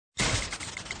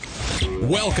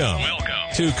Welcome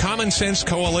to Common Sense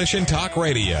Coalition Talk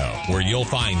Radio, where you'll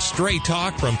find straight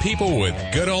talk from people with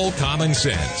good old common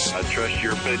sense. I trust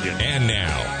your opinion. And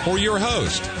now, for your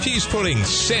host, she's putting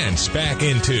sense back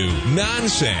into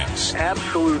nonsense.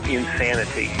 Absolute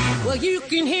insanity. Well, you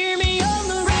can hear me on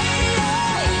the radio.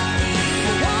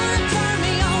 You wanna turn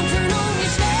me on, turn on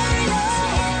your stereo.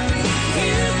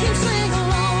 You can sing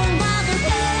along while they're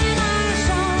playing our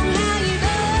song. How you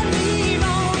done me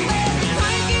wrong, baby,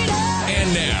 crank it up.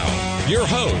 And now, your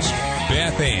host,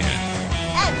 Beth Ann.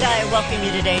 And I welcome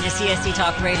you today to CSC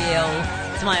Talk Radio.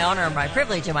 It's my honor, my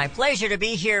privilege, and my pleasure to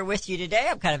be here with you today.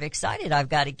 I'm kind of excited. I've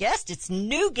got a guest. It's a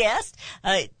new guest.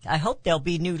 I hope there'll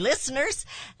be new listeners,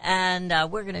 and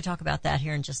we're going to talk about that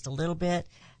here in just a little bit.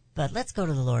 But let's go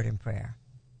to the Lord in prayer.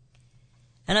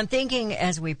 And I'm thinking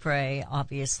as we pray,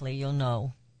 obviously, you'll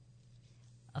know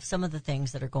of some of the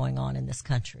things that are going on in this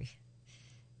country.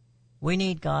 We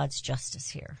need God's justice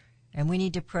here, and we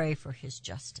need to pray for His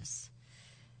justice.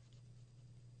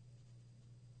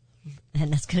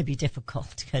 And that's going to be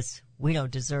difficult because we don't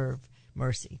deserve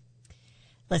mercy.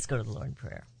 Let's go to the Lord in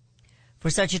prayer. For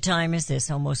such a time as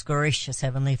this, O most gracious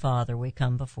Heavenly Father, we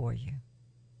come before you.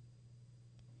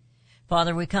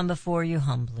 Father, we come before you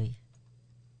humbly.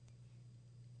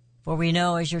 For we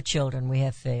know as your children we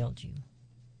have failed you.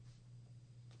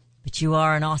 But you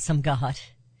are an awesome God.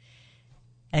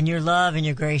 And your love and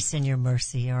your grace and your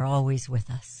mercy are always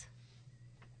with us.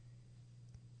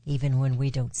 Even when we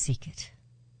don't seek it.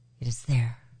 It is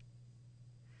there.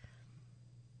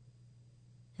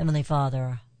 Heavenly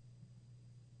Father,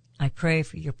 I pray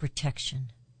for your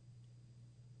protection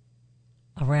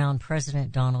around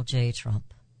President Donald J.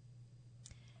 Trump.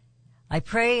 I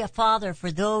pray, Father,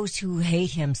 for those who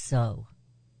hate him so.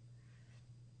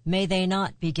 May they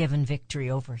not be given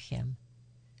victory over him,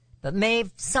 but may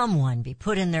someone be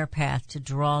put in their path to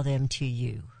draw them to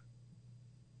you.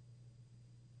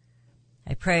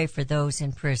 I pray for those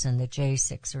in prison, the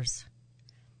J6ers,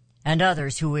 and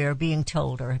others who we are being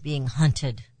told are being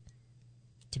hunted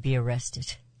to be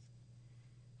arrested.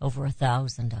 Over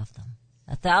 1,000 of them.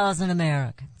 1,000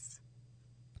 Americans.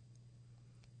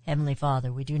 Heavenly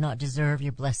Father, we do not deserve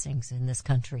your blessings in this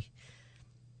country.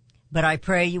 But I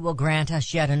pray you will grant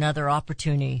us yet another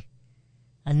opportunity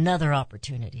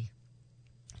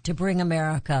to bring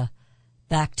America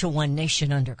back to one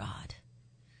nation under God.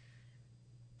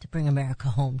 To bring America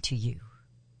home to you.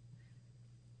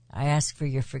 I ask for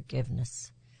your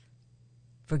forgiveness.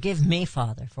 Forgive me,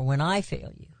 Father, for when I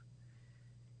fail you.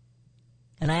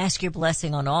 And I ask your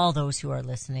blessing on all those who are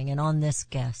listening and on this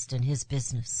guest and his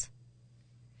business.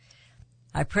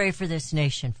 I pray for this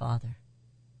nation, Father.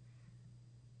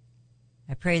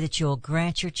 I pray that you will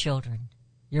grant your children,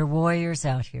 your warriors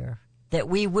out here, that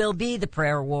we will be the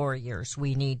prayer warriors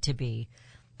we need to be,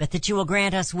 but that you will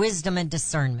grant us wisdom and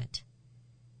discernment.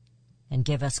 And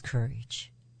give us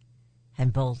courage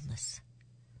and boldness,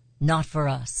 not for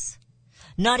us,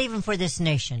 not even for this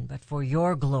nation, but for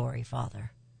your glory,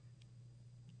 Father.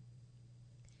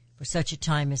 For such a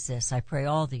time as this, I pray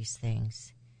all these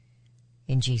things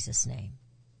in Jesus' name.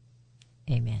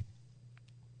 Amen.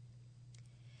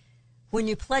 When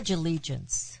you pledge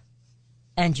allegiance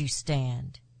and you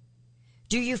stand,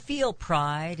 do you feel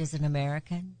pride as an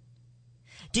American?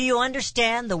 Do you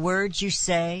understand the words you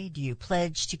say? Do you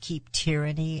pledge to keep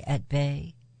tyranny at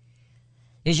bay?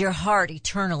 Is your heart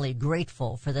eternally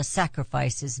grateful for the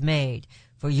sacrifices made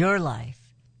for your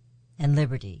life and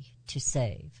liberty to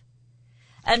save?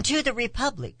 And to the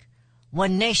Republic,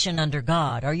 one nation under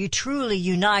God, are you truly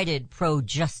united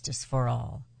pro-justice for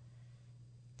all?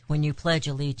 When you pledge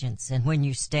allegiance and when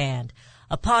you stand,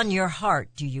 upon your heart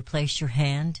do you place your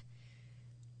hand?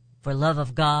 For love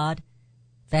of God,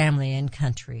 family and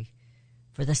country,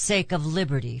 for the sake of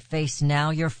liberty, face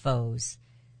now your foes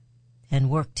and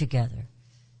work together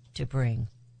to bring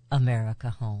America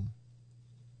home.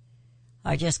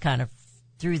 I just kind of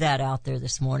threw that out there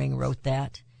this morning, wrote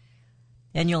that,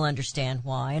 and you'll understand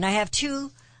why. And I have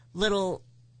two little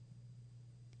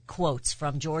quotes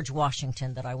from George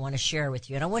Washington that I want to share with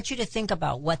you. And I want you to think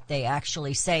about what they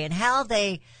actually say and how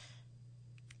they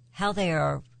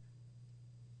are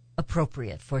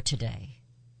appropriate for today.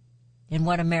 In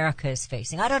what America is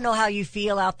facing. I don't know how you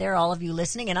feel out there, all of you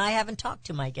listening, and I haven't talked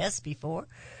to my guest before.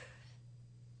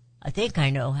 I think I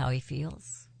know how he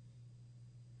feels.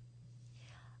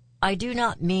 I do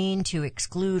not mean to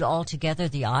exclude altogether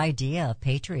the idea of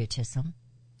patriotism.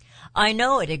 I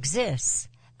know it exists,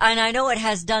 and I know it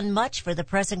has done much for the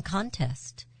present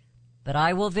contest. But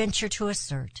I will venture to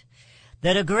assert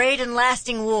that a great and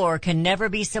lasting war can never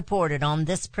be supported on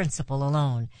this principle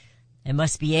alone. It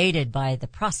must be aided by the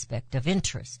prospect of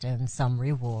interest and some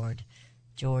reward.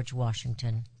 George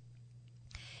Washington.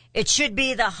 It should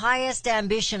be the highest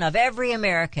ambition of every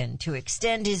American to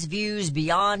extend his views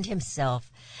beyond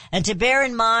himself and to bear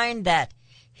in mind that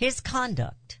his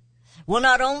conduct will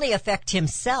not only affect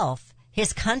himself,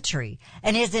 his country,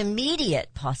 and his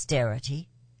immediate posterity,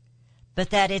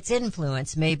 but that its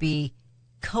influence may be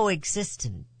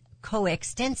coextensive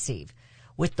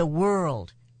with the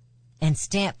world and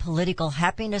stamp political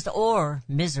happiness or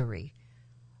misery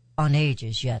on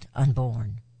ages yet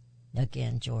unborn.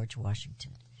 Again, George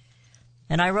Washington.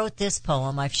 And I wrote this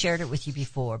poem. I've shared it with you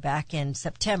before. Back in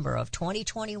September of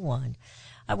 2021,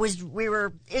 we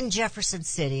were in Jefferson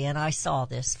City, and I saw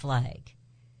this flag.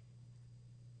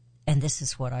 And this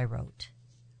is what I wrote.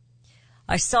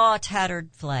 I saw a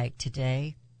tattered flag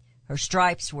today. Her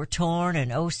stripes were torn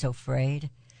and oh so frayed.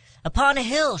 Upon a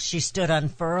hill she stood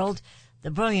unfurled,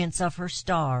 the brilliance of her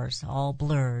stars all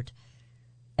blurred.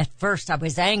 At first I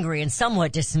was angry and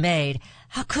somewhat dismayed.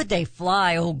 How could they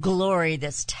fly, oh glory,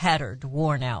 this tattered,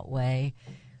 worn-out way?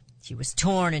 She was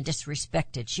torn and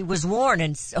disrespected. She was worn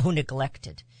and so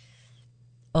neglected.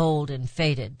 Old and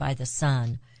faded by the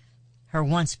sun, her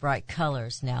once bright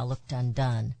colors now looked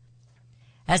undone.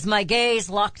 As my gaze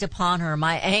locked upon her,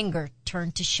 my anger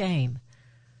turned to shame.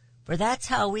 For that's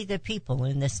how we the people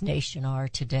in this nation are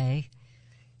today.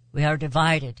 We are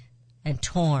divided and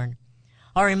torn,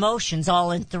 our emotions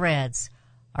all in threads.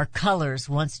 Our colors,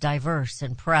 once diverse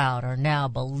and proud, are now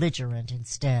belligerent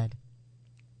instead.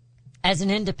 As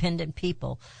an independent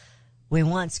people, we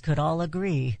once could all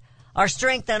agree. Our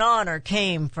strength and honor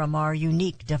came from our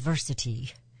unique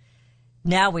diversity.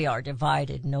 Now we are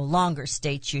divided, no longer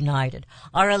states united.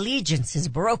 Our allegiance is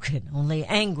broken, only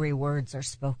angry words are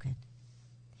spoken.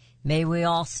 May we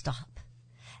all stop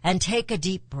and take a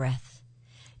deep breath.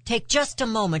 Take just a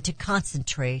moment to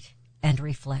concentrate and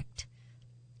reflect.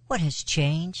 What has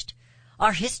changed?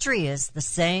 Our history is the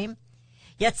same,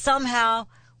 yet somehow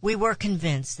we were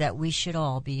convinced that we should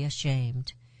all be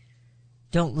ashamed.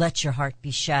 Don't let your heart be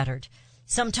shattered.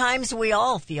 Sometimes we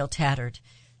all feel tattered.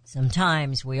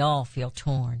 Sometimes we all feel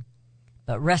torn.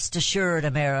 But rest assured,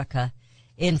 America,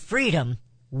 in freedom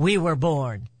we were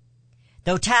born.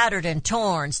 Though tattered and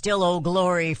torn, still Old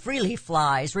Glory freely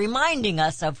flies, reminding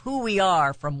us of who we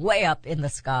are from way up in the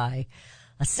sky.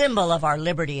 A symbol of our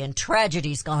liberty and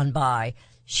tragedies gone by,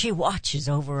 she watches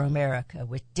over America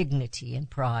with dignity and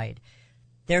pride.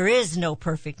 There is no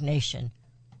perfect nation,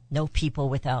 no people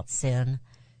without sin.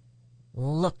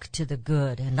 Look to the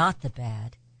good and not the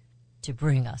bad to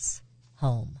bring us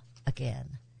home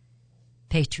again.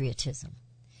 Patriotism.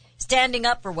 Standing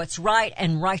up for what's right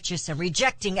and righteous and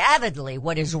rejecting avidly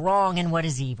what is wrong and what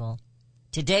is evil.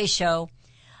 Today's show,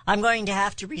 I'm going to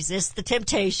have to resist the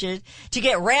temptation to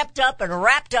get ramped up and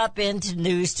wrapped up into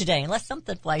news today, unless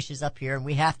something flashes up here and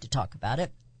we have to talk about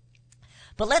it.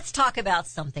 But let's talk about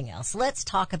something else. Let's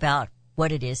talk about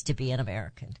what it is to be an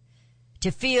American, to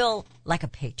feel like a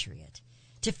patriot,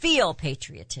 to feel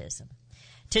patriotism.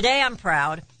 Today I'm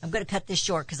proud. I'm going to cut this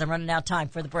short because I'm running out of time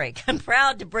for the break. I'm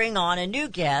proud to bring on a new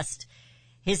guest.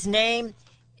 His name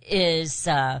is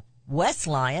Wes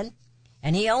Lyon,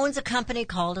 and he owns a company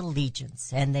called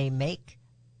Allegiance, and they make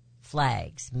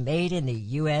flags made in the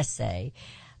USA.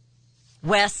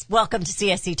 Wes, welcome to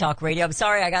CSC Talk Radio. I'm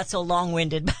sorry I got so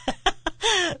long-winded,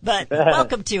 but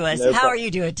welcome to us. How are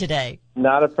you doing today?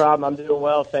 Not a problem. I'm doing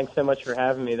well. Thanks so much for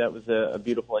having me. That was a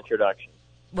beautiful introduction.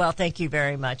 Well, thank you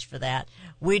very much for that.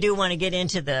 We do want to get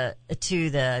into the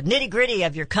nitty-gritty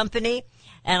of your company,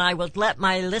 and I will let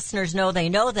my listeners know they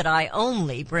know that I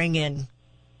only bring in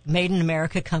made in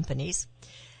America companies.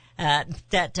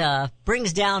 That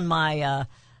brings down my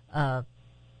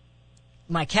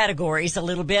my categories a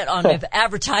little bit on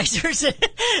advertisers.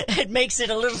 It makes it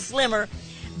a little slimmer,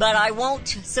 but I won't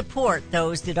support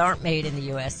those that aren't made in the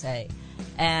USA.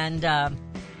 And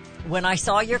when I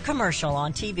saw your commercial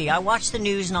on TV, I watch the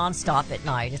news nonstop at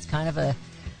night. It's kind of a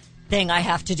thing I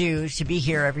have to do to be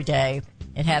here every day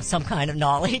and have some kind of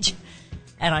knowledge.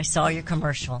 And I saw your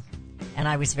commercial, and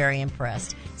I was very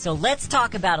impressed. So let's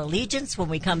talk about Allegiance when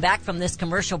we come back from this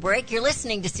commercial break. You're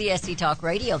listening to CSC Talk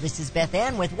Radio. This is Beth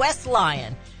Ann with Wes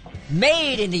Lyon.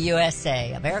 Made in the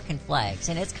USA, American flags.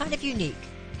 And it's kind of unique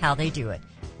how they do it.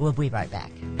 We'll be right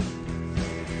back.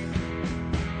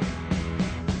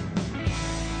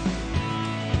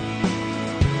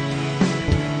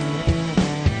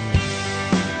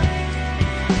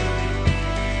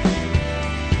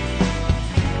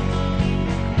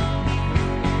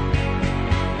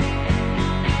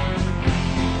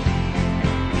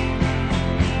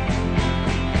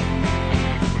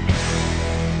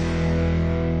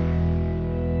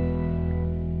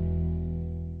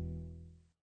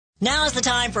 Now is the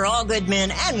time for all good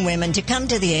men and women to come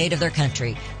to the aid of their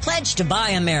country. Pledge to buy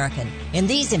American. In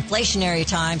these inflationary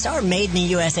times, our Made in the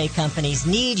USA companies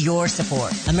need your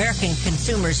support. American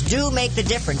consumers do make the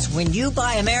difference. When you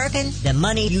buy American, the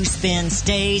money you spend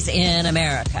stays in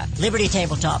America. Liberty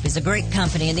Tabletop is a great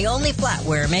company and the only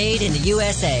flatware made in the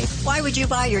USA. Why would you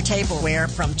buy your tableware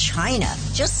from China?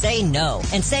 Just say no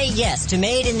and say yes to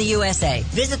Made in the USA.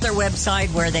 Visit their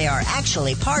website where they are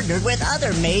actually partnered with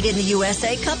other Made in the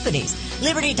USA companies.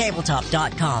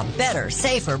 LibertyTabletop.com. Better,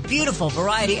 safer, beautiful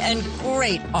variety, and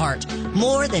great art.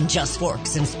 More than just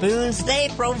forks and spoons, they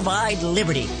provide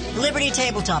liberty.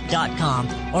 LibertyTabletop.com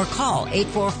or call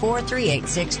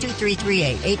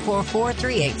 844-386-2338.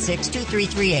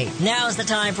 844-386-2338. Now's the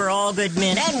time for all good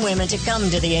men and women to come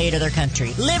to the aid of their country.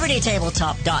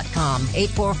 LibertyTabletop.com.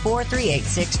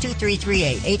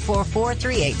 844-386-2338.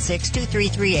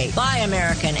 844-386-2338. Buy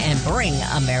American and bring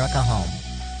America home.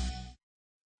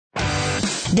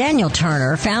 Daniel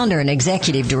Turner, founder and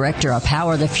executive director of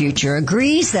Power the Future,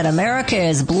 agrees that America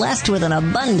is blessed with an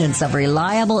abundance of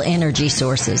reliable energy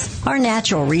sources. Our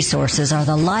natural resources are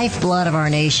the lifeblood of our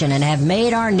nation and have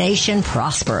made our nation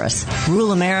prosperous.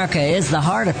 Rural America is the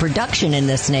heart of production in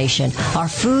this nation. Our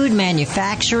food,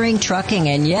 manufacturing, trucking,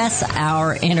 and yes,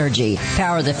 our energy.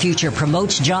 Power the Future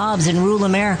promotes jobs in rural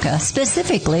America,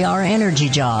 specifically our energy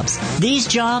jobs. These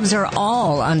jobs are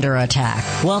all under attack.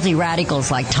 Wealthy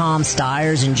radicals like Tom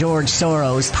Stiers and George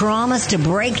Soros promise to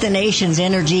break the nation's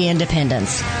energy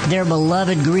independence. Their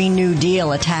beloved Green New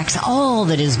Deal attacks all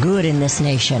that is good in this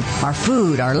nation. Our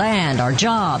food, our land, our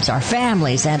jobs, our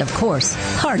families, and of course,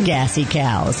 our gassy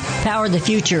cows. Power the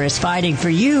Future is fighting for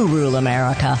you, rural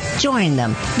America. Join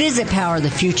them. Visit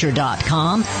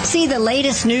PowerTheFuture.com. See the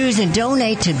latest news and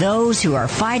donate to those who are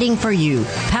fighting for you.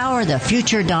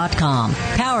 PowerTheFuture.com.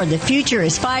 Power the Future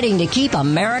is fighting to keep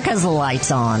America's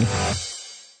lights on.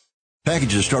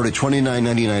 Packages start at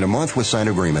 $29.99 a month with signed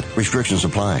agreement. Restrictions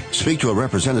apply. Speak to a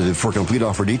representative for complete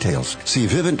offer details. See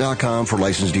Vivint.com for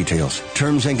license details.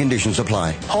 Terms and conditions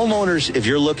apply. Homeowners, if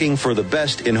you're looking for the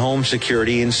best in home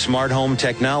security and smart home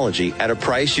technology at a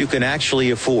price you can actually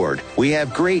afford, we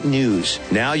have great news.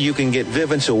 Now you can get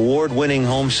Vivint's award-winning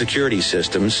home security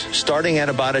systems starting at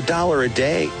about $1 a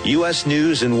day. U.S.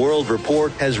 News and World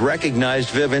Report has recognized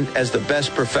Vivint as the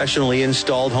best professionally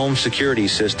installed home security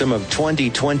system of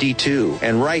 2022.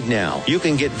 And right now, you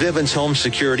can get Vivint's home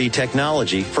security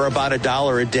technology for about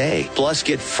 $1 a day. Plus,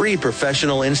 get free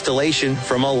professional installation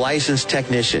from a licensed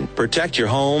technician. Protect your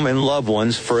home and loved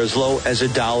ones for as low as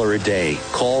 $1 a day.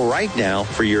 Call right now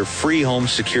for your free home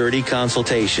security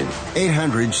consultation.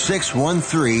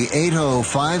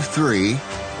 800-613-8053.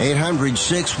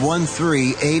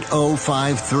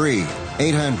 800-613-8053.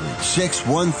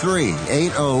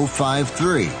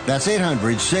 800-613-8053. That's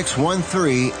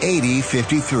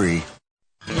 800-613-8053.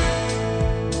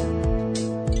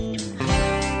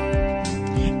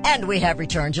 And we have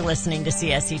returned. You're listening to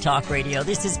CSC Talk Radio.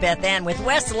 This is Beth Ann with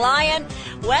Wes Lyon.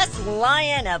 Wes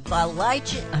Lyon of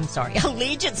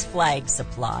Allegiance Flag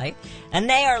Supply. And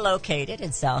they are located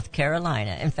in South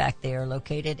Carolina. In fact, they are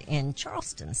located in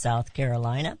Charleston, South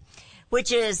Carolina,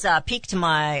 which is piqued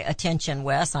my attention,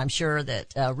 Wes. I'm sure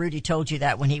that Rudy told you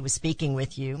that when he was speaking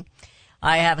with you.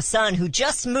 I have a son who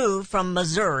just moved from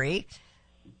Missouri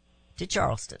to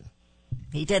Charleston.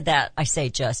 He did that,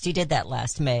 he did that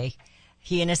last May.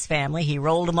 He and his family, he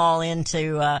rolled them all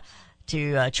into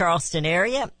Charleston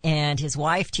area, and his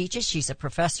wife teaches. She's a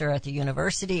professor at the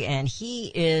university, and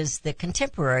he is the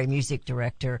contemporary music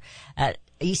director at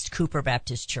East Cooper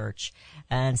Baptist Church.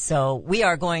 And so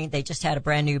they just had a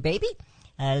brand new baby,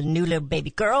 a new little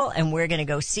baby girl, and we're going to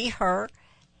go see her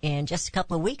in just a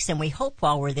couple of weeks, and we hope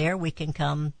while we're there we can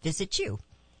come visit you.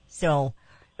 So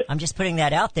I'm just putting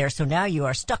that out there, so now you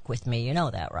are stuck with me. You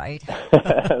know that, right?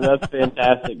 That's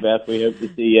fantastic, Beth. We hope to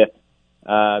see you.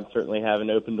 Certainly have an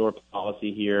open door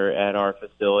policy here at our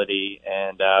facility,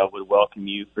 and would welcome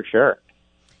you for sure.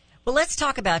 Well, let's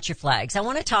talk about your flags. I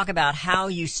want to talk about how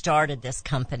you started this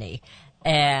company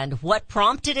and what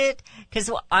prompted it, because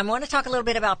I want to talk a little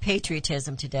bit about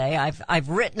patriotism today. I've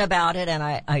written about it, and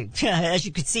I as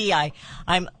you can see,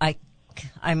 I'm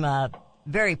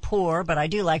very poor, but I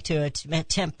do like to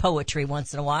attempt poetry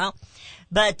once in a while.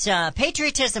 But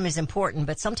patriotism is important,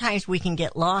 but sometimes we can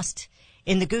get lost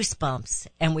in the goosebumps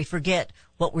and we forget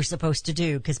what we're supposed to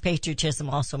do, because patriotism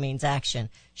also means action,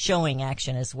 showing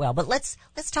action as well. But let's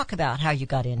talk about how you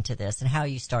got into this and how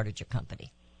you started your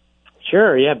company.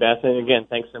 Sure, yeah, Beth, and again,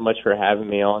 thanks so much for having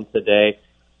me on today.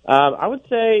 I would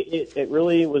say it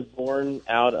really was born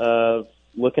out of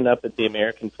looking up at the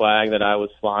American flag that I was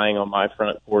flying on my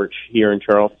front porch here in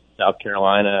Charleston, South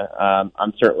Carolina.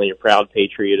 I'm certainly a proud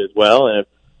patriot as well, and have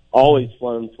always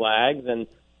flown flags. And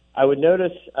I would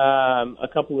notice a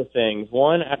couple of things.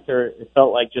 One, after it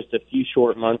felt like just a few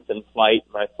short months in flight,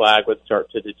 my flag would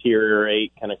start to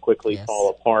deteriorate, kind of quickly fall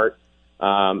apart.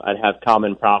 I'd have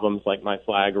common problems like my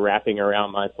flag wrapping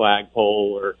around my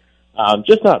flagpole or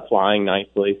just not flying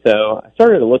nicely. So I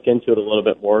started to look into it a little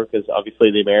bit more because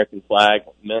obviously the American flag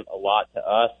meant a lot to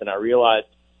us, and I realized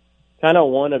kind of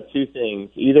one of two things.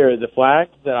 Either the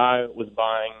flags that I was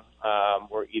buying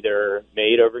were either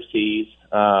made overseas,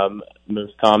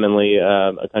 most commonly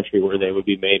a country where they would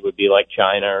be made would be like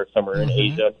China or somewhere in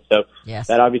Asia. So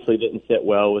that obviously didn't sit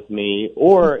well with me.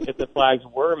 Or if the flags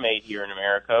were made here in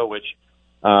America, which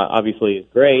obviously is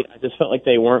great, I just felt like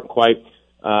they weren't quite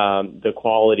the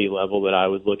quality level that I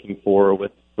was looking for,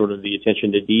 with sort of the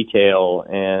attention to detail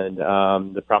and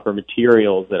the proper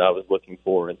materials that I was looking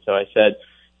for. And so I said,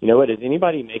 you know what, is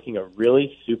anybody making a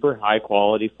really super high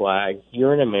quality flag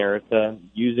here in America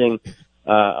using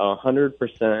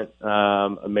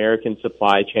 100% American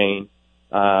supply chain?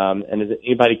 And has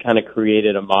anybody kind of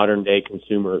created a modern day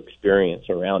consumer experience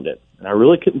around it? And I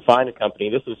really couldn't find a company.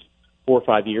 This was 4 or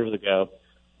 5 years ago.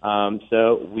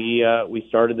 So we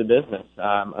started the business.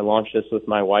 I launched this with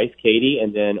my wife, Katie,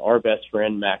 and then our best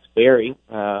friend, Max Berry,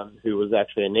 who was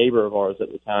actually a neighbor of ours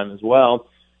at the time as well.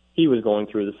 He was going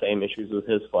through the same issues with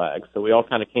his flag. So we all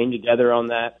kind of came together on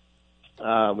that.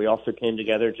 We also came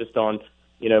together just on,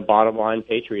 bottom line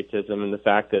patriotism and the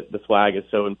fact that the flag is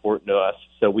so important to us.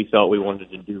 So we felt we wanted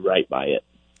to do right by it.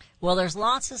 Well, there's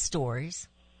lots of stories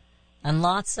and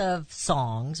lots of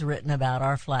songs written about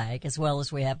our flag, as well as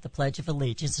we have the Pledge of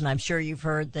Allegiance. And I'm sure you've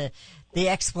heard the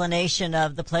explanation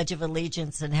of the Pledge of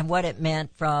Allegiance and what it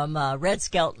meant from Red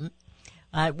Skelton.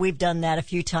 We've done that a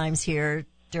few times here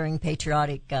during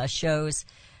patriotic shows.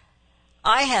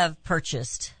 I have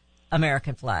purchased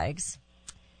American flags,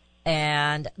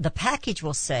 and the package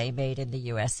will say made in the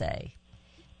USA.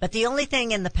 But the only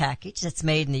thing in the package that's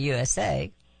made in the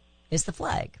USA is the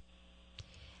flag.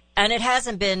 And it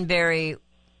hasn't been very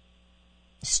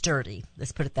sturdy,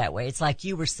 let's put it that way. It's like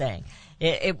you were saying.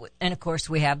 And, of course,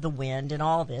 we have the wind and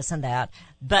all this and that,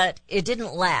 but it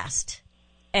didn't last.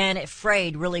 And it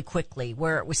frayed really quickly.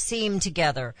 Where it was seamed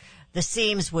together, the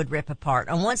seams would rip apart.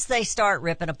 And once they start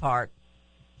ripping apart,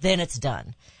 then it's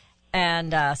done.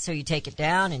 And so you take it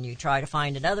down and you try to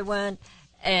find another one.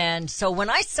 And so when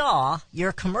I saw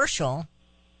your commercial,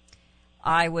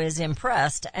 I was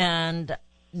impressed. And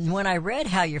when I read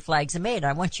how your flags are made,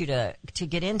 I want you to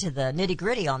get into the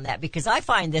nitty-gritty on that, because I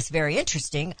find this very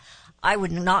interesting. I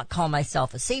would not call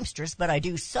myself a seamstress, but I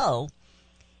do sew.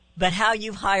 But how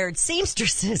you've hired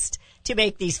seamstresses to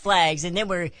make these flags, and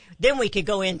then we could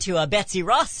go into a Betsy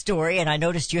Ross story, and I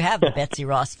noticed you have the Betsy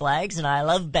Ross flags, and I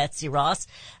love Betsy Ross,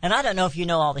 and I don't know if you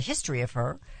know all the history of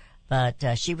her,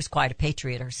 but she was quite a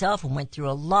patriot herself and went through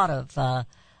a lot of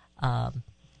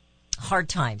hard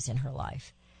times in her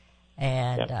life,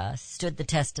 and stood the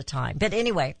test of time. But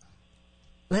anyway,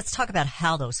 let's talk about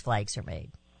how those flags are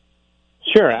made.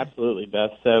 Sure, absolutely,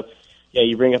 Beth. So, yeah,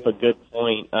 you bring up a good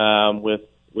point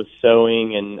with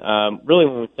sewing, and really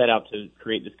when we set out to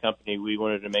create this company, we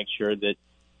wanted to make sure that,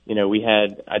 we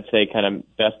had, I'd say, kind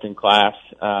of best-in-class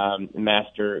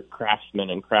master craftsmen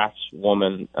and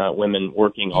craftswomen, women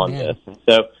working on this. And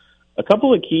so a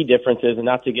couple of key differences, and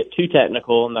not to get too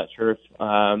technical, I'm not sure if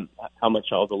how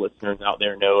much all the listeners out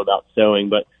there know about sewing,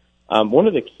 but one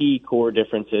of the key core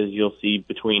differences you'll see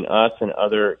between us and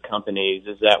other companies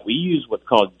is that we use what's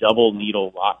called double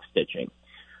needle lock stitching.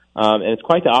 And it's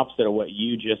quite the opposite of what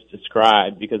you just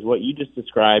described, because what you just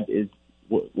described is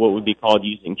what would be called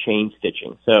using chain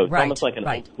stitching. So it's almost like an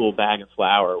old school bag of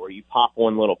flour where you pop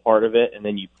one little part of it and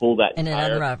then you pull that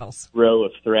entire row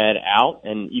of thread out,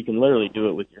 and you can literally do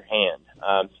it with your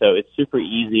hand. So it's super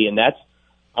easy, and that's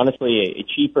honestly a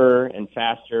cheaper and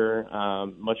faster,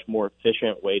 much more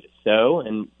efficient way to sew.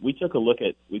 And we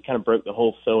kind of broke the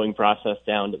whole sewing process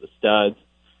down to the studs.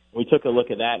 We took a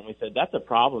look at that and we said, that's a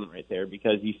problem right there,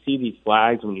 because you see these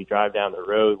flags when you drive down the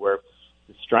road where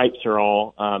the stripes are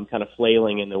all kind of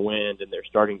flailing in the wind and they're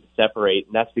starting to separate,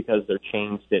 and that's because they're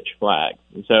chain stitch flags.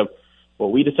 And so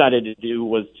what we decided to do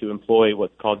was to employ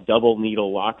what's called double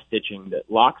needle lock stitching that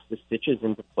locks the stitches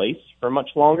into place for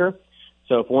much longer.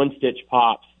 So if one stitch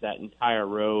pops, that entire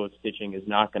row of stitching is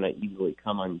not going to easily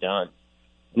come undone.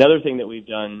 Another thing that we've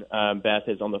done, Beth,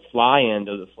 is on the fly end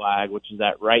of the flag, which is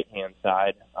that right-hand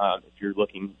side, if you're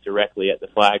looking directly at the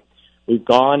flag, we've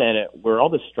gone and where all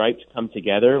the stripes come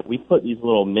together, we put these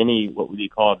little mini, what would be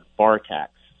called bar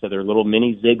tacks. So they're little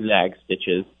mini zigzag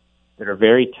stitches that are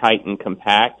very tight and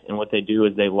compact, and what they do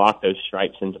is they lock those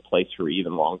stripes into place for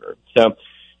even longer. So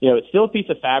it's still a piece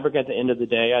of fabric at the end of the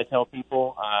day, I tell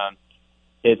people.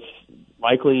 It's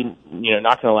likely,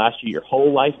 not going to last you your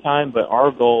whole lifetime, but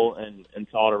our goal and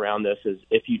thought around this is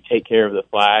if you take care of the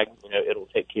flag, it'll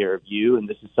take care of you. And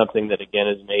this is something that, again,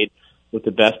 is made with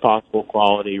the best possible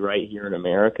quality right here in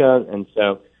America. And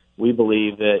so we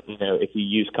believe that, if you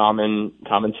use common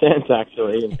sense,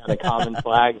 actually, and kind of common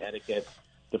flag etiquette,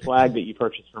 the flag that you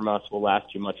purchase from us will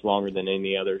last you much longer than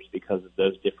any others because of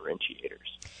those differentiators.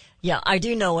 Yeah, I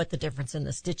do know what the difference in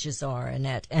the stitches are, and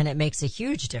it makes a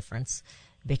huge difference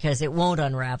because it won't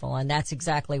unravel, and that's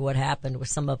exactly what happened with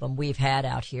some of them we've had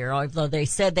out here, although they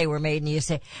said they were made in the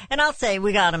USA. And I'll say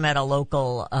we got them at a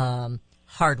local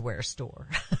hardware store.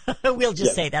 We'll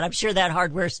just say that. I'm sure that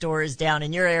hardware store is down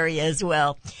in your area as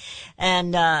well.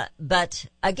 And but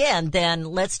again, then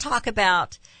let's talk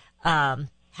about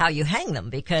how you hang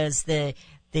them, because the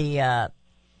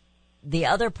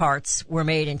other parts were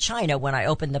made in China when I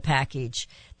opened the package,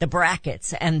 the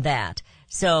brackets and that.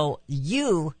 So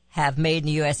you have made in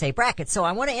the USA brackets. So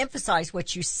I want to emphasize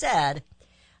what you said,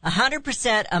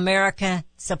 100% American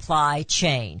supply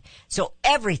chain. So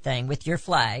everything with your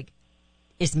flag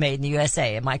is made in the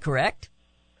USA. Am I correct?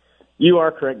 You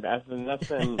are correct, Beth, and that's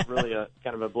been really a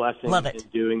kind of a blessing in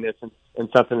doing this and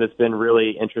something that's been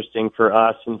really interesting for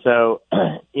us. And so,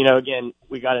 again,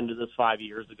 we got into this 5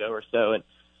 years ago or so, and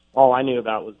all I knew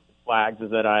about was flags, is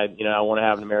that I want to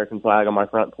have an American flag on my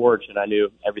front porch, and I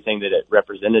knew everything that it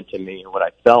represented to me and what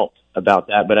I felt about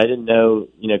that, but I didn't know,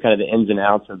 kind of the ins and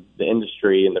outs of the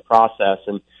industry and the process.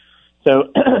 And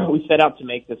so we set out to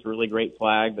make this really great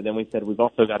flag, but then we said we've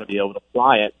also got to be able to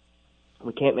fly it.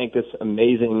 We can't make this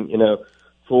amazing,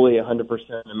 fully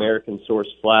 100% American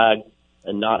sourced flag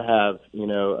and not have,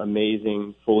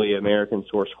 amazing, fully American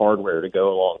sourced hardware to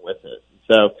go along with it.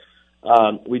 So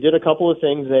we did a couple of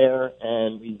things there,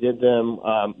 and we did them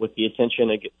with the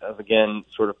intention of, again,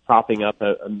 sort of propping up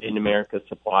a mid-America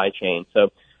supply chain.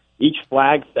 So each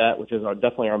flag set, which is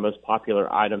definitely our most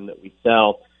popular item that we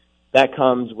sell, that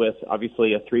comes with,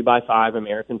 obviously, a 3x5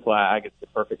 American flag. It's the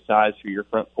perfect size for your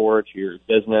front porch, your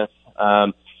business.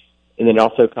 And then it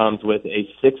also comes with a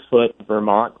 6-foot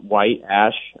Vermont white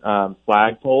ash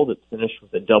flagpole that's finished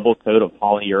with a double coat of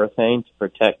polyurethane to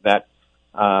protect that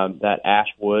ash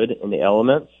wood in the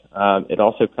elements. It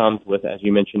also comes with, as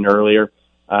you mentioned earlier,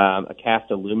 a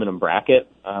cast aluminum bracket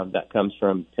that comes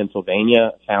from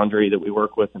Pennsylvania, a foundry that we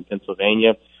work with in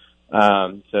Pennsylvania.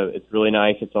 So it's really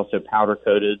nice. It's also powder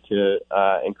coated to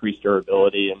increase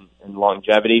durability and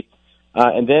longevity.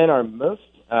 And then our most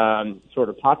sort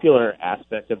of popular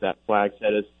aspect of that flag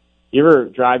set is, you ever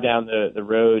drive down the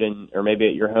road or maybe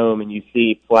at your home and you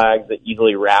see flags that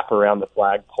easily wrap around the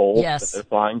flag pole that they're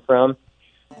flying from?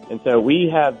 And so we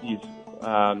have these,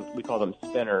 we call them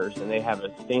spinners, and they have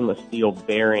a stainless steel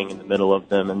bearing in the middle of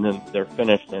them, and then they're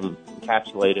finished and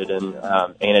encapsulated in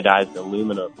anodized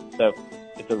aluminum. So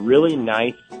it's a really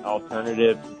nice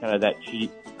alternative to kind of that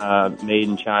cheap made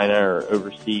in China or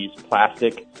overseas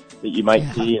plastic that you might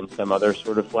see in some other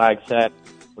sort of flag set.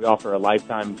 We offer a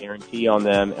lifetime guarantee on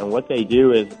them, and what they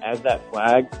do is, as that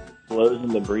flag blows in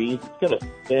the breeze, it's going to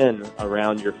spin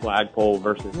around your flagpole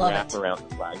versus wrap around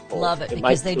the flagpole. Love it, it because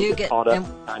might they do get caught up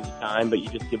from time to time, but you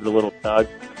just give it a little tug,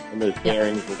 and those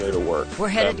bearings will go to work. We're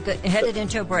headed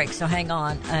into a break, so hang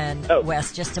on, and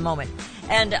Wes, just a moment.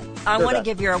 And I want to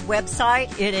give you a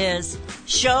website. It is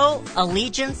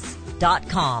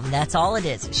showallegiance.com. That's all it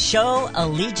is.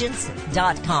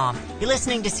 Showallegiance.com. You're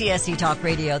listening to CSC Talk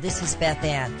Radio. This is Beth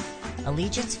Ann.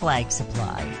 Allegiance Flag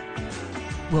Supply.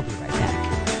 We'll be right back.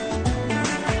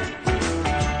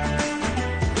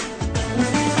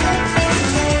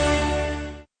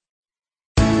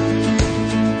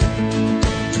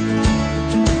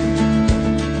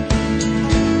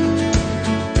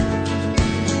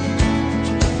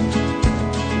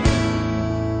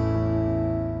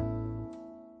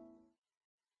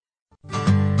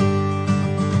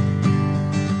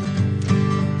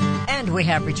 We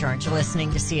have returned. You're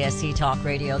listening to CSC Talk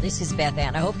Radio. This is Beth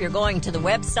Ann. I hope you're going to the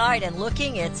website and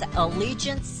looking. It's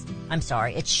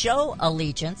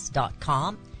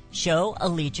showallegiance.com.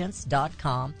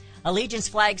 Showallegiance.com. Allegiance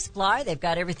Flag Supply. They've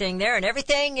got everything there, and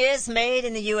everything is made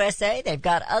in the USA. They've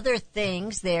got other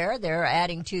things there. They're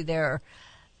adding to their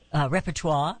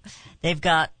repertoire. They've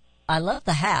got, I love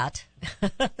the hat.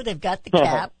 They've got the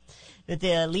cap with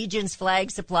the Allegiance Flag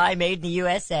Supply made in the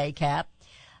USA cap.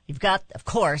 You've got, of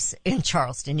course, in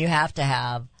Charleston, you have to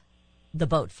have the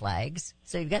boat flags.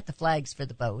 So you've got the flags for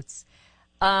the boats.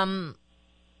 I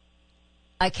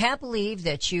can't believe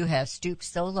that you have stooped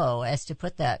so low as to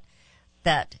put that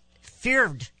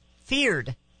feared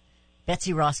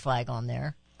Betsy Ross flag on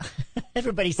there.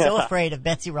 Everybody's so afraid of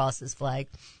Betsy Ross's flag.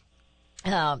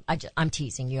 I'm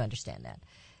teasing. You understand that.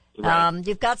 Right.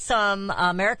 You've got some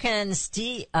American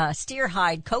steer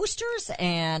hide coasters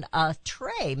and a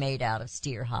tray made out of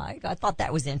steer hide. I thought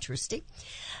that was interesting.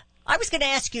 I was going to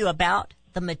ask you about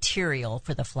the material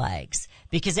for the flags,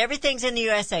 because everything's in the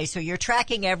USA, so you're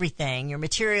tracking everything, your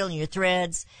material and your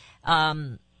threads.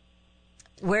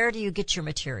 Where do you get your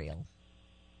material?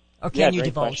 Or can you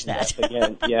divulge that?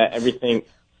 Again, everything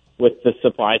with the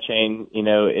supply chain,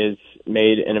 is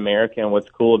made in America, and what's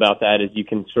cool about that is you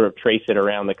can sort of trace it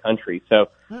around the country. So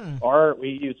we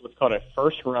use what's called a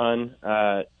first run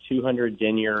 200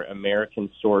 denier American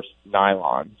sourced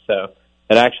nylon. So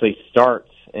it actually starts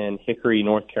in Hickory,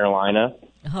 North Carolina,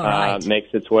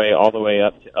 makes its way all the way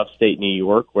up to upstate New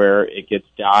York, where it gets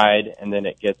dyed, and then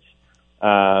it gets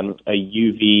a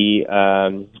UV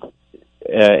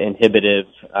inhibitive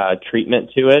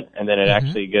treatment to it, and then it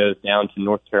actually goes down to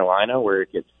North Carolina, where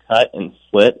it gets cut and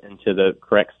split into the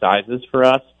correct sizes for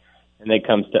us, and then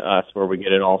comes to us where we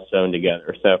get it all sewn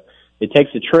together. So it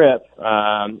takes a trip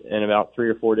in about 3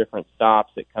 or 4 different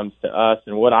stops. It comes to us,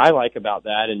 and what I like about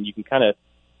that, and you can kind of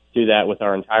do that with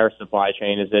our entire supply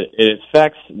chain, is that it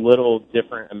affects little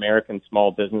different American small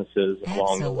businesses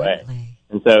along the way.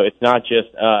 And so it's not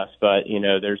just us, but,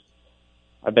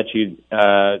 I bet you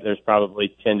there's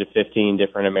probably 10 to 15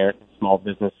 different American small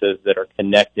businesses that are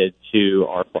connected to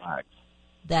our flags.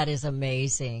 That is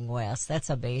amazing, Wes. That's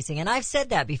amazing. And I've said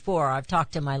that before. I've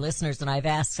talked to my listeners, and I've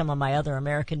asked some of my other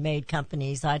American-made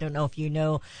companies. I don't know if you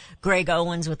know Greg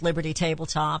Owens with Liberty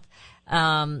Tabletop,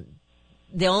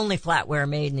 the only flatware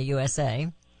made in the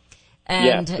USA.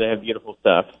 And yes, they have beautiful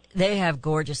stuff. They have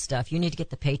gorgeous stuff. You need to get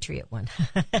the Patriot one.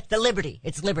 The Liberty.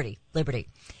 It's Liberty.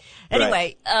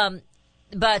 Anyway, right.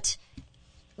 But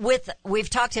we've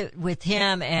talked with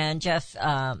him and Jeff,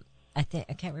 I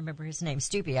can't remember his name,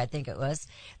 Stubbe, I think it was,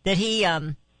 that he,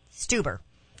 Stuber,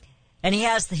 and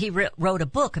he wrote a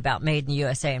book about Made in the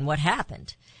USA and what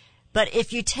happened. But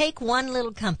if you take one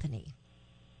little company,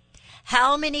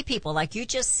 how many people, like you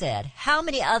just said, how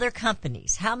many other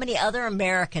companies, how many other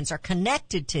Americans are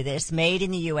connected to this Made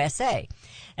in the USA?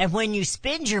 And when you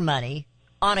spend your money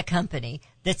on a company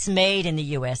that's made in the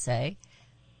USA,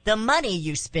 the money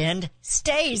you spend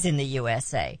stays in the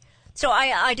USA. So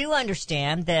I do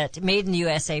understand that Made in the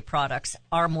USA products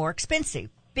are more expensive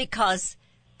because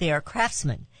they are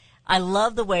craftsmen. I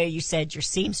love the way you said your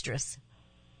seamstress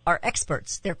are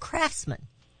experts. They're craftsmen,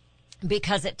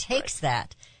 because it takes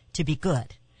that to be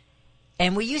good.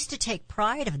 And we used to take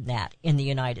pride in that in the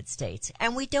United States,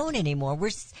 and we don't anymore.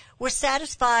 We're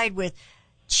satisfied with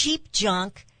cheap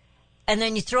junk, and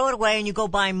then you throw it away and you go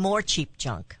buy more cheap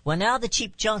junk. Well, now the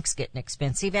cheap junk's getting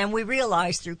expensive, and we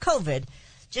realize through COVID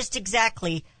just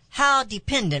exactly how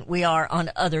dependent we are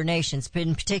on other nations,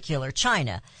 in particular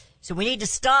China. So we need to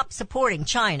stop supporting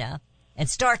China and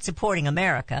start supporting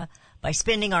America by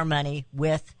spending our money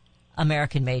with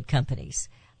American-made companies.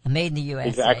 Made in the USA.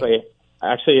 Exactly.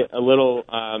 Actually, a little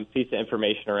piece of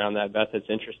information around that, Beth, that's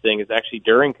interesting is actually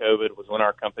during COVID was when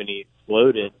our company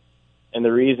exploded. And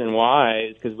the reason why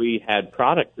is because we had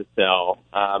product to sell,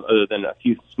 other than a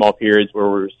few small periods where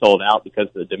we were sold out because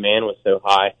the demand was so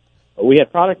high. But we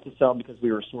had product to sell because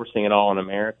we were sourcing it all in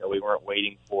America. We weren't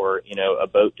waiting for, a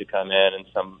boat to come in and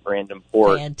some random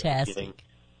port. Fantastic.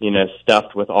 Getting,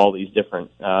 stuffed with all these different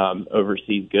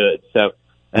overseas goods. So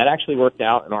that actually worked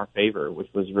out in our favor, which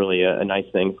was really a nice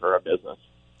thing for our business.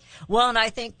 Well, and I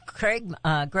think Greg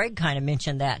kind of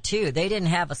mentioned that too. They didn't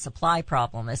have a supply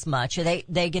problem as much.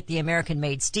 They get the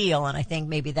American-made steel, and I think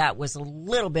maybe that was a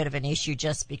little bit of an issue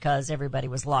just because everybody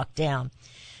was locked down.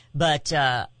 But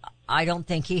I don't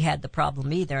think he had the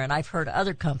problem either. And I've heard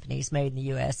other companies made in the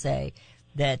USA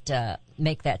that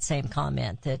make that same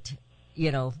comment that,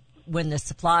 when the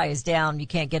supply is down, you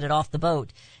can't get it off the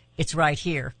boat. It's right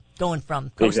here, going from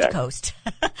coast to coast.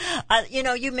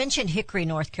 You mentioned Hickory,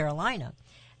 North Carolina.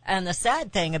 And the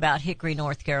sad thing about Hickory,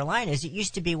 North Carolina is it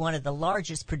used to be one of the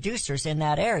largest producers in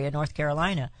that area, North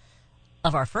Carolina,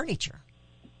 of our furniture.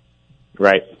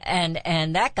 Right. And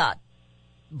that got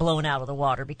blown out of the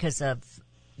water because of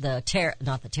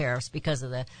not the tariffs, because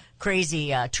of the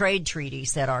crazy trade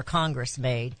treaties that our Congress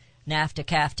made, NAFTA,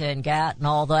 CAFTA, and GATT and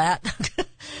all that,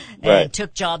 and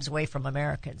took jobs away from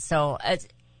Americans. So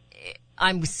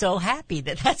I'm so happy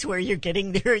that that's where you're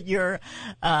getting your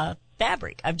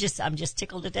fabric. I'm just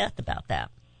tickled to death about that.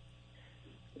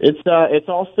 It's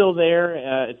all still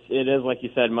there. It is, like you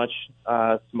said, much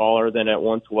smaller than it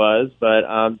once was,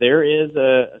 but there is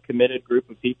a committed group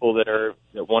of people that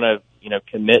want to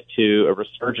commit to a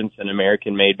resurgence in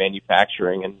American-made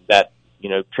manufacturing, and that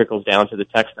trickles down to the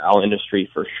textile industry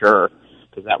for sure.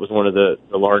 because that was one of the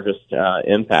largest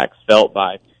impacts felt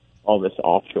by all this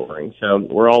offshoring. So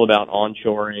we're all about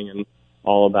onshoring and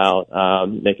all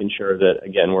about making sure that,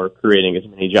 again, we're creating as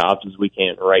many jobs as we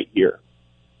can right here.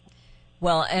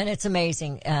 Well, and it's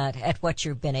amazing at what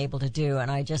you've been able to do,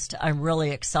 and I'm really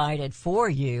excited for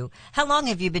you. How long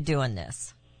have you been doing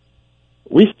this?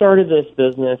 We started this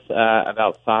business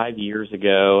about 5 years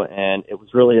ago, and it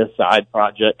was really a side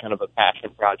project, kind of a passion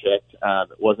project.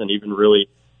 It wasn't even really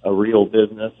a real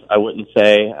business, I wouldn't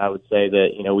say. I would say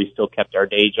that, we still kept our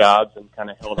day jobs and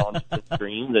kind of held on to this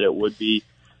dream that it would be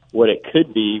what it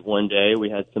could be one day.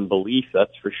 We had some belief,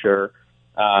 that's for sure.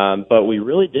 But we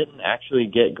really didn't actually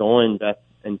get going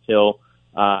until,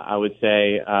 I would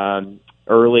say,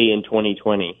 early in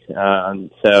 2020.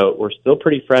 So we're still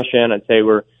pretty fresh in. I'd say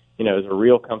we're, as a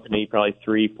real company, probably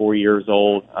 3-4 years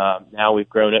old. Now we've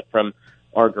grown it from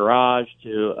our garage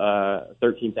to a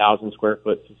 13,000 square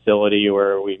foot facility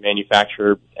where we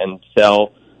manufacture and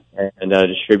sell and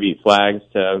distribute flags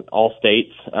to all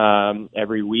states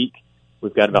every week.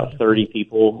 We've got about 30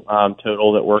 people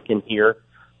total that work in here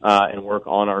and work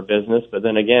on our business. But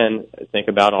then again, think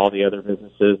about all the other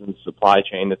businesses and supply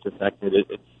chain that's affected.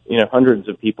 It's hundreds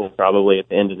of people probably at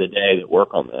the end of the day that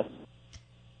work on this.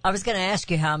 I was going to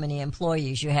ask you how many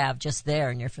employees you have just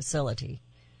there in your facility.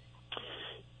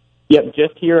 Yep,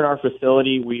 just here in our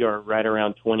facility, we are right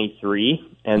around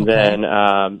 23. And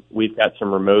then we've got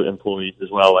some remote employees as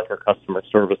well, like our customer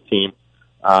service team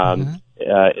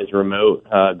is remote.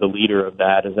 The leader of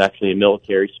that is actually a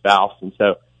military spouse. And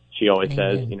so she always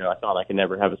says, I thought I could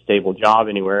never have a stable job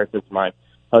anywhere since my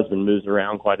husband moves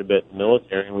around quite a bit in the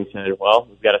military. And we said, well,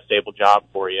 we've got a stable job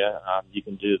for you. You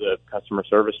can do the customer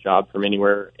service job from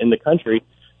anywhere in the country.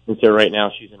 And so right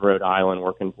now she's in Rhode Island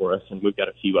working for us, and we've got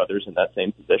a few others in that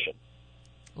same position.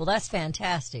 Well, that's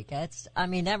fantastic.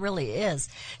 That really is.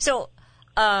 So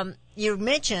you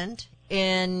mentioned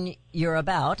in your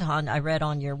I read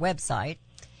on your website,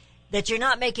 that you're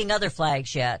not making other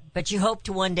flags yet, but you hope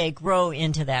to one day grow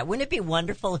into that. Wouldn't it be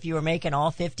wonderful if you were making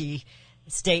all 50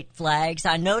 state flags?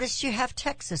 I noticed you have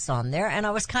Texas on there, and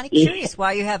I was kind of curious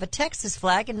why you have a Texas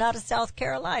flag and not a South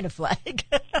Carolina flag.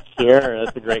 Sure,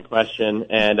 that's a great question,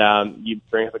 and you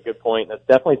bring up a good point. That's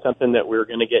definitely something that we're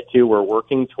going to get to. We're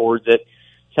working towards it.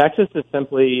 Texas is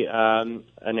simply an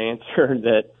answer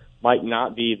that might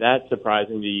not be that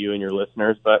surprising to you and your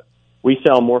listeners, but we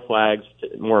sell more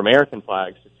American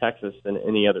flags to Texas than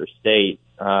any other state,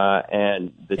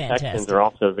 and the Fantastic. Texans are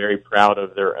also very proud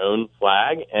of their own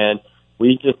flag, and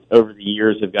we just over the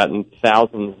years have gotten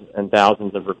thousands and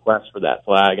thousands of requests for that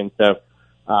flag, and so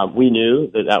we knew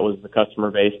that was the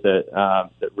customer base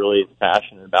that really is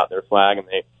passionate about their flag, and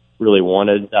they really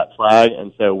wanted that flag,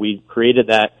 and so we created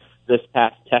that this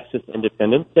past Texas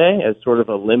Independence Day as sort of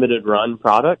a limited run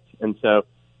product, and so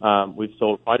we've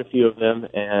sold quite a few of them,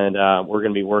 and we're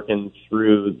going to be working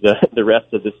through the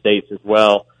rest of the states as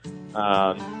well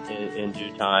in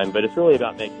due time. But it's really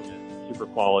about making a super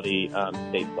quality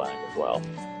state flag as well.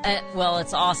 Well,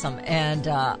 it's awesome, and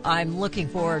I'm looking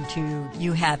forward to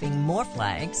you having more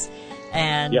flags,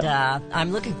 and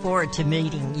I'm looking forward to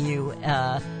meeting you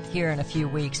here in a few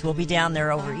weeks. We'll be down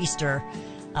there over Easter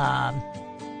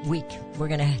week. We're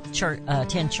going to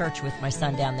attend church with my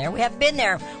son down there. We haven't been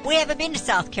there. We haven't been to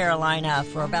South Carolina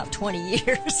for about 20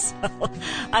 years, so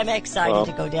I'm excited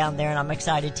to go down there, and I'm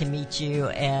excited to meet you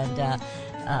and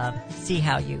see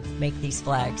how you make these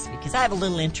flags, because I have a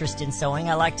little interest in sewing.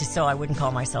 I like to sew. I wouldn't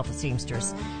call myself a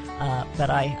seamstress,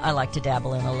 but I like to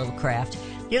dabble in a little craft.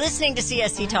 You're listening to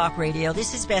CSC Talk Radio.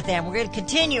 This is Beth Ann. We're going to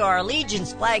continue our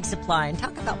Allegiance flag supply and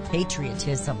talk about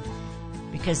patriotism,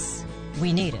 because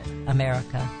we need it,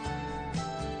 America.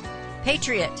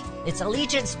 Patriot. It's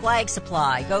Allegiance Flag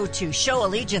Supply. Go to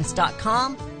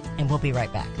showallegiance.com, and we'll be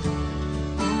right back.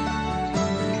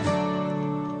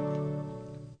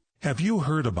 Have you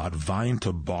heard about Vine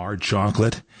to Bar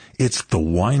chocolate? It's the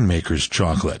winemaker's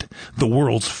chocolate, the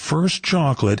world's first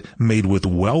chocolate made with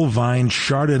well-vined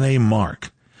Chardonnay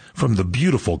marc from the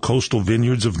beautiful coastal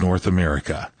vineyards of North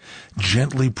America.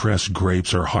 Gently pressed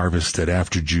grapes are harvested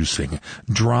after juicing,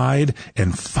 dried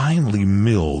and finely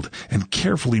milled and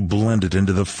carefully blended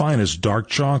into the finest dark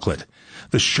chocolate.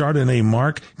 The Chardonnay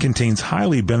marc contains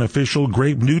highly beneficial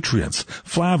grape nutrients,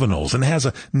 flavonols, and has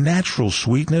a natural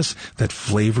sweetness that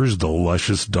flavors the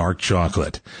luscious dark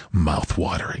chocolate.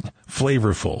 Mouth-watering,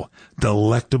 flavorful,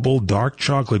 delectable dark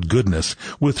chocolate goodness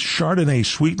with Chardonnay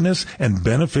sweetness and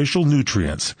beneficial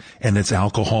nutrients. And it's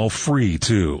alcohol-free,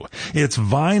 too. It's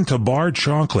Vine to Bar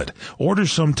chocolate. Order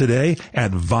some today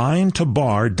at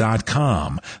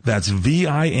vinetobar.com. That's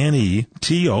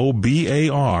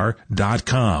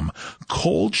VINETOBAR.com.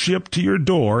 Cold shipped to your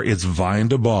door, it's Vine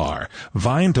to Bar.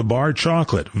 Vine to Bar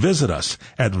chocolate. Visit us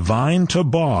at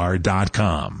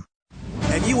vinetobar.com.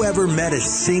 Have you ever met a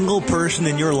single person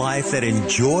in your life that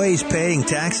enjoys paying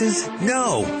taxes?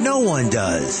 No one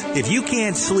does. If you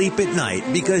can't sleep at night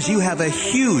because you have a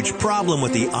huge problem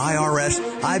with the IRS,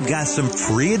 I've got some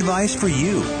free advice for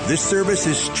you. This service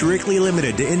is strictly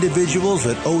limited to individuals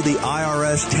that owe the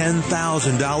IRS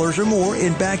 $10,000 or more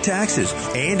in back taxes.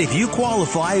 And if you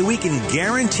qualify, we can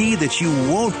guarantee that you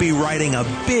won't be writing a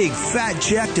big fat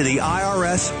check to the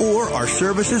IRS, or our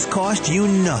services cost you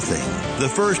nothing. The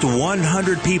first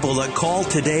 100 people that call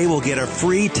today will get a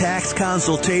free tax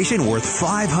consultation worth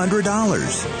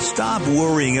 $500. Stop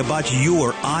worrying about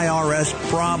your IRS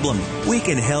problem. We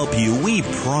can help you, we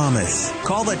promise.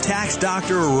 Call the tax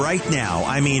doctor right now.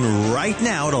 I mean right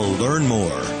now, to learn more.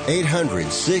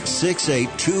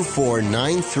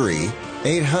 800-668-2493.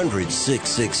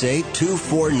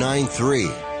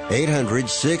 800-668-2493.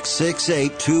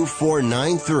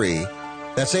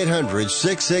 800-668-2493. That's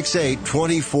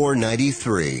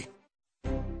 800-668-2493.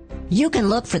 You can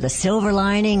look for the silver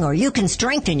lining, or you can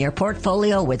strengthen your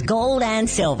portfolio with gold and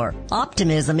silver.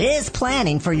 Optimism is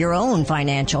planning for your own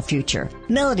financial future.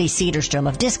 Melody Cedarstrom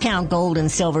of Discount Gold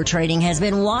and Silver Trading has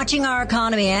been watching our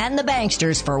economy and the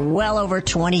banksters for well over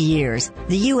 20 years.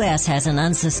 The U.S. has an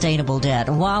unsustainable debt,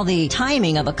 and while the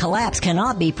timing of a collapse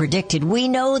cannot be predicted, we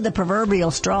know the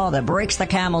proverbial straw that breaks the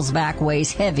camel's back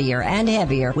weighs heavier and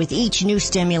heavier with each new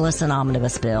stimulus and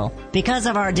omnibus bill. Because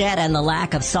of our debt and the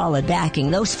lack of solid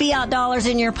backing, those fiat dollars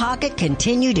in your pocket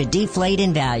continue to deflate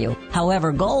in value.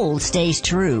 However, gold stays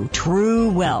true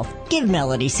wealth. Give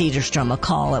Melody Cedarstrom a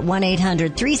call at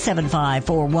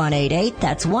 1-800-375-4188.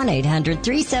 That's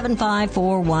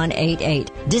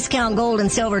 1-800-375-4188. Discount Gold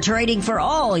and Silver Trading for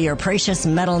all your precious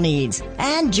metal needs.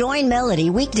 And join Melody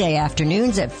weekday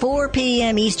afternoons at 4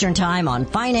 p.m. Eastern Time on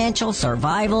Financial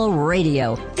Survival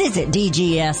Radio. Visit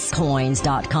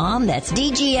DGScoins.com. That's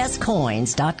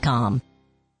DGScoins.com.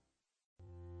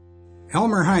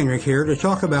 Elmer Heinrich here to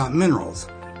talk about minerals.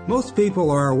 Most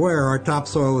people are aware our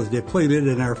topsoil is depleted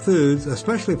and our foods,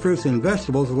 especially fruits and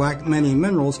vegetables, lack many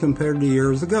minerals compared to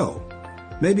years ago.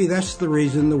 Maybe that's the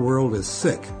reason the world is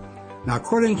sick. Now,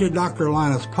 according to Dr.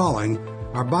 Linus Pauling,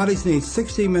 our bodies need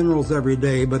 60 minerals every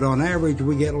day, but on average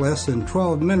we get less than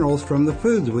 12 minerals from the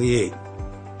foods we eat.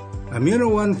 Immuno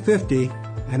 150,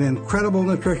 an incredible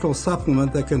nutritional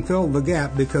supplement that can fill the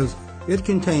gap because it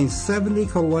contains 70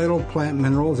 colloidal plant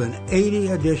minerals and 80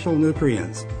 additional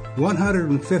nutrients,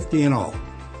 150 in all.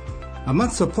 A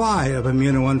month's supply of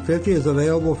Immuno 150 is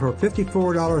available for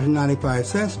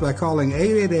 $54.95 by calling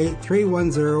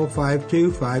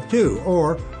 888-310-5252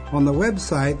 or on the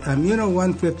website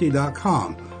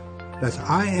immuno150.com. That's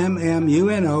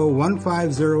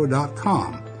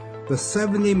IMMUNO150.com. The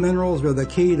 70 minerals are the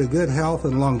key to good health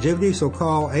and longevity, so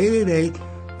call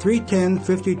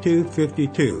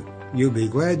 888-310-5252. You'll be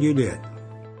glad you did.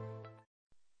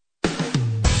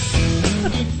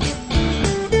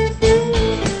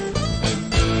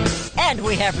 And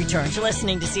we have returned. You're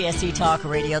listening to CSC Talk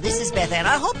Radio. This is Beth Ann.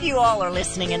 I hope you all are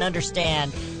listening and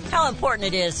understand how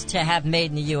important it is to have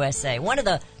Made in the USA. One of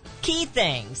the key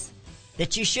things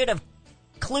that you should have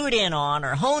clued in on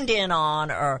or honed in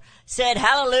on or said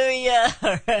hallelujah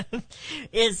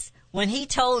is when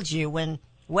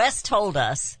Wes told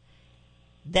us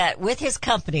that with his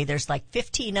company, there's like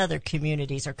 15 other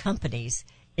communities or companies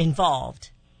involved.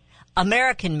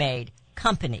 American-made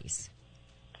companies.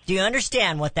 Do you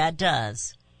understand what that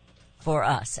does for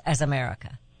us as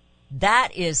America? That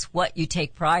is what you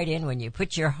take pride in when you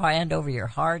put your hand over your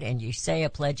heart and you say a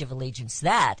Pledge of Allegiance.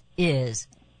 That is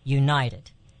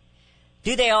united.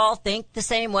 Do they all think the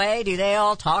same way? Do they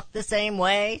all talk the same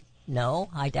way? No,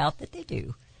 I doubt that they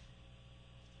do.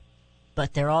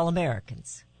 But they're all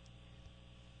Americans.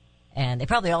 And they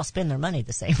probably all spend their money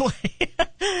the same way.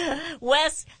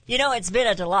 Wes, it's been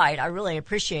a delight. I really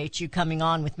appreciate you coming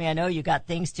on with me. I know you got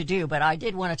things to do, but I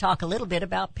did want to talk a little bit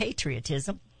about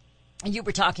patriotism. And you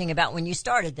were talking about when you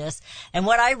started this, and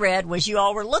what I read was you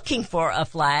all were looking for a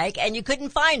flag, and you couldn't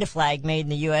find a flag made in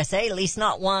the USA, at least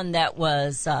not one that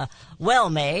was well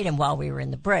made. And while we were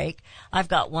in the break, I've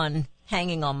got one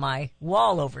hanging on my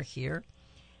wall over here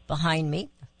behind me.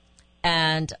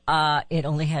 And it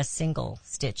only has single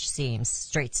stitch seams,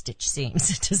 straight stitch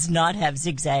seams. It does not have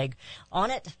zigzag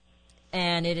on it.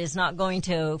 and it is not going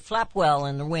to flap well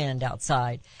in the wind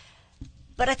outside.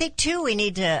 But I think, too, we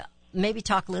need to maybe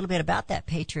talk a little bit about that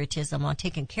patriotism on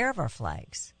taking care of our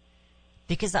flags,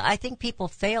 because I think people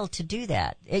fail to do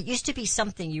that. It used to be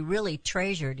something you really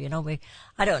treasured. You know,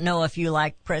 I don't know if you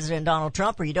like President Donald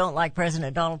Trump or you don't like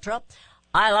President Donald Trump.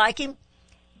 I like him.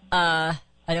 I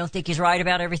don't think he's right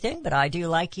about everything, but I do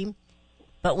like him.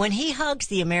 But when he hugs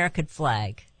the American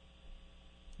flag,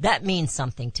 that means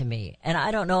something to me. And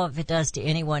I don't know if it does to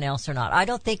anyone else or not. I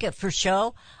don't think it for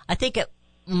show. I think it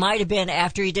might have been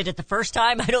after he did it the first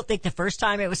time. I don't think the first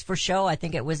time it was for show. I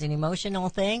think it was an emotional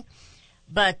thing.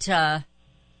 But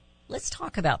let's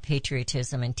talk about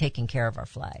patriotism and taking care of our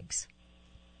flags.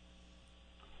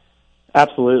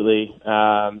 Absolutely,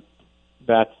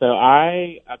 Beth. So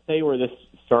I'll tell you where this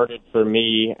started for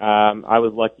me. I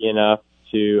was lucky enough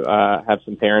to have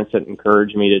some parents that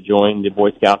encouraged me to join the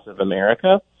Boy Scouts of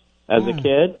America as a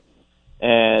kid.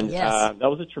 And that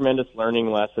was a tremendous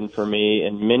learning lesson for me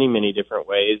in many, many different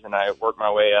ways. And I worked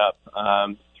my way up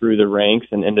through the ranks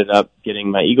and ended up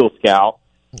getting my Eagle Scout,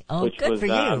 which was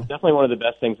definitely one of the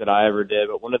best things that I ever did.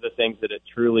 But one of the things that it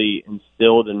truly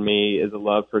instilled in me is a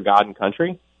love for God and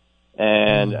country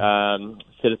and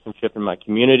citizenship in my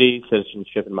community,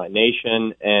 citizenship in my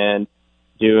nation, and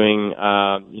doing,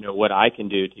 what I can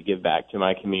do to give back to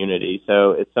my community.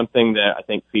 So it's something that I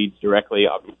think feeds directly,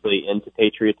 obviously, into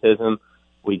patriotism.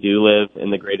 We do live in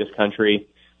the greatest country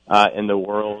in the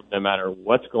world, no matter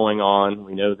what's going on.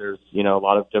 We know there's, a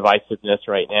lot of divisiveness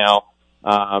right now.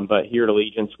 But here at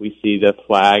Allegiance, we see the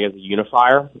flag as a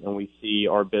unifier, and we see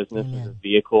our business as a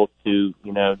vehicle to,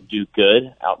 do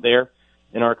good out there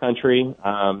in our country.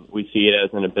 We see it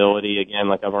as an ability, again,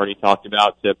 like I've already talked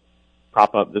about, to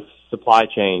prop up the supply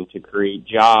chain, to create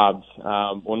jobs.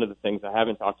 One of the things I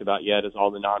haven't talked about yet is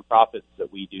all the nonprofits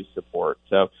that we do support.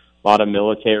 So a lot of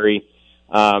military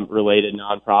related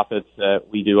nonprofits that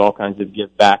we do all kinds of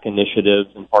give back initiatives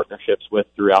and partnerships with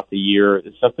throughout the year.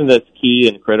 It's something that's key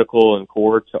and critical and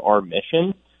core to our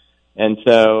mission. And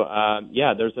so,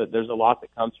 there's a lot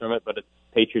that comes from it, but it's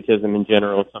patriotism in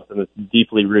general is something that's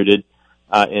deeply rooted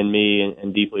in me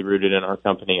and deeply rooted in our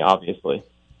company, obviously.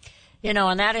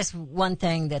 And that is one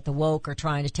thing that the woke are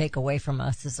trying to take away from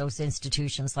us, is those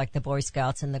institutions like the Boy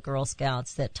Scouts and the Girl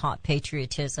Scouts that taught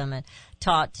patriotism and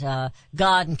taught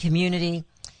God and community.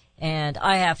 And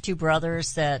I have two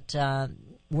brothers that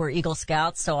were Eagle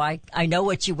Scouts, so I know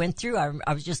what you went through.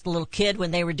 I was just a little kid when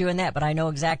they were doing that, but I know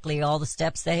exactly all the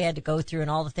steps they had to go through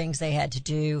and all the things they had to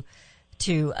do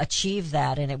to achieve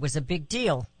that, and it was a big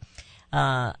deal.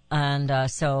 So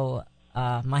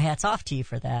my hat's off to you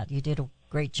for that. You did a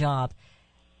great job.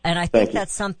 And I think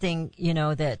that's something,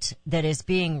 that is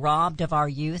being robbed of our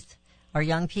youth, our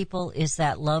young people, is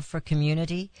that love for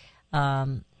community,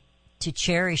 to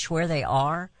cherish where they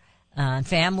are,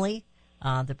 family,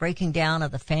 the breaking down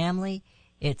of the family.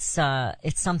 It's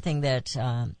something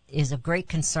that, is of great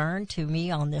concern to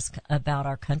me about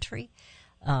our country.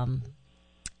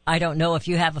 I don't know if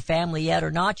you have a family yet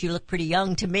or not. You look pretty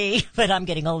young to me, but I'm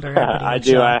getting older. I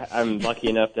do. I'm lucky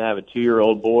enough to have a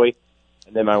 2-year-old boy.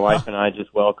 And then my wife and I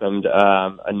just welcomed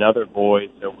another boy,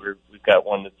 so we've got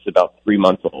one that's about 3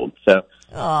 months old. So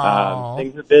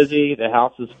things are busy, the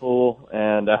house is full,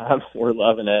 and we're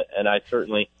loving it. And I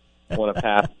certainly want to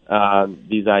pass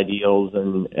these ideals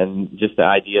and just the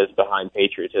ideas behind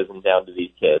patriotism down to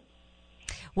these kids.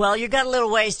 Well, you've got a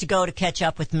little ways to go to catch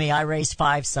up with me. I raised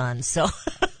 5 sons, so.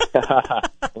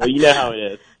 Well, you know how it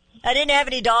is. I didn't have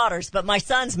any daughters, but my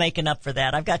son's making up for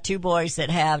that. I've got 2 boys that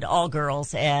have all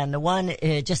girls, and the one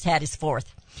just had his 4th.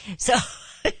 So,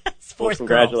 his 4th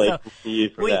congratulations girl. to you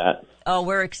for that. Oh,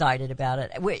 we're excited about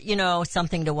it.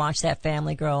 Something to watch that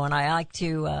family grow, and I like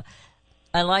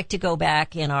to go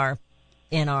back in our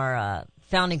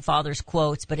founding fathers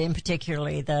quotes, but in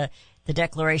particularly the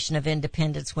Declaration of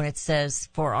Independence when it says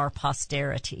for our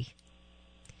posterity,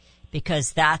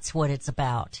 because that's what it's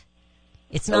about.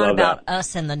 It's not about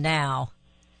us in the now.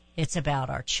 It's about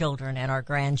our children and our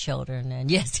grandchildren and,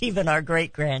 yes, even our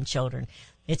great-grandchildren.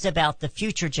 It's about the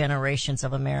future generations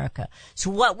of America. So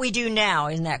what we do now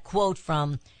in that quote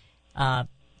from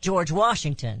George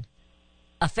Washington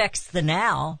affects the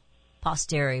now,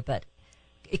 posterity, but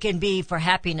it can be for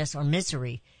happiness or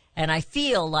misery. And I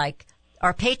feel like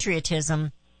our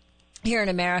patriotism here in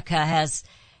America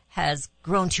has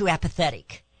grown too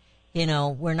apathetic.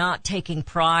 We're not taking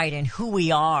pride in who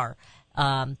we are.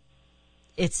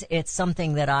 It's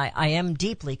something that I am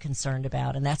deeply concerned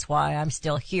about, and that's why I'm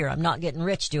still here. I'm not getting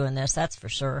rich doing this, that's for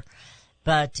sure.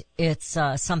 But it's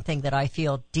something that I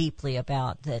feel deeply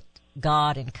about, that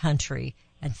God and country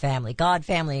and family, God,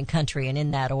 family, and country, and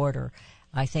in that order,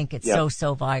 I think it's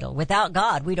so vital. Without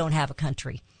God, we don't have a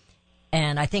country.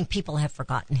 And I think people have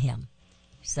forgotten him.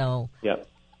 So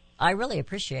I really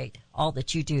appreciate all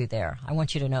that you do there. I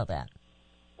want you to know that.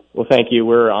 Well, thank you.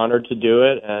 We're honored to do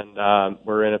it, and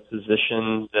we're in a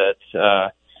position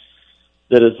that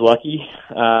is lucky,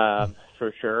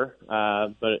 for sure.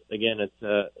 But again, it's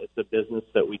a business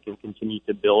that we can continue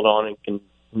to build on and can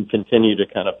continue to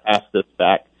kind of pass this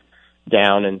back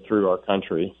down and through our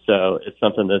country. So it's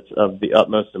something that's of the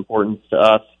utmost importance to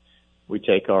us. We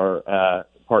take our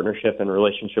partnership and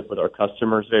relationship with our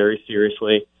customers very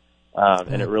seriously,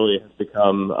 and it really has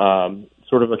become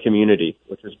sort of a community,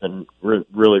 which has been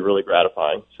really, really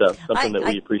gratifying. So something that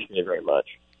we appreciate very much.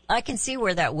 I can see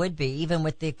where that would be, even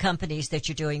with the companies that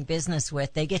you're doing business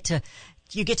with. You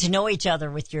get to know each other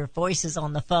with your voices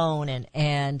on the phone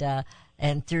and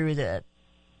through the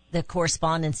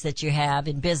correspondence that you have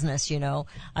in business. You know,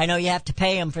 I know you have to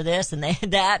pay them for this and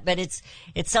that, but it's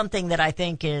something that I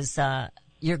think is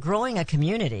you're growing a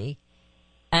community,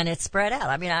 and it's spread out.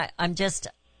 I mean,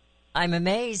 I'm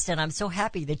amazed, and I'm so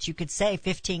happy that you could say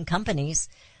 15 companies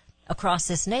across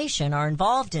this nation are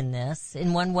involved in this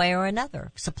in one way or another,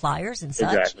 suppliers and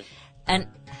such. Exactly. And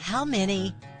how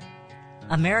many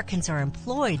Americans are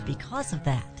employed because of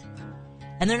that?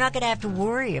 And they're not going to have to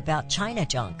worry about China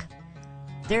junk.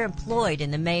 They're employed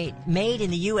in the made in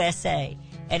the USA.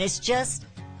 And it's just,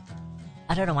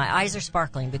 I don't know, my eyes are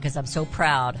sparkling because I'm so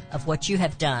proud of what you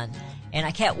have done. And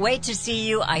I can't wait to see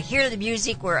you. I hear the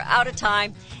music. We're out of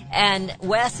time. And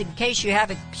Wes, in case you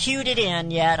haven't cued it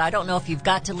in yet, I don't know if you've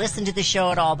got to listen to the show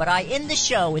at all, but I end the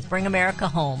show with Bring America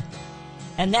Home.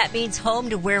 And that means home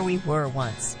to where we were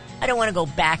once. I don't want to go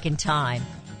back in time,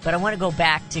 but I want to go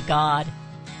back to God,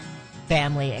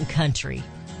 family, and country.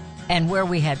 And where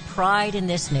we had pride in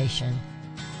this nation,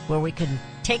 where we could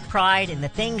take pride in the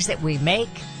things that we make,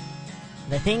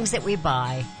 the things that we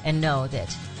buy, and know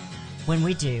that when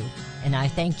we do, and I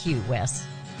thank you, Wes,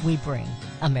 we bring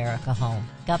America home.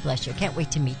 God bless you. Can't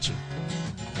wait to meet you.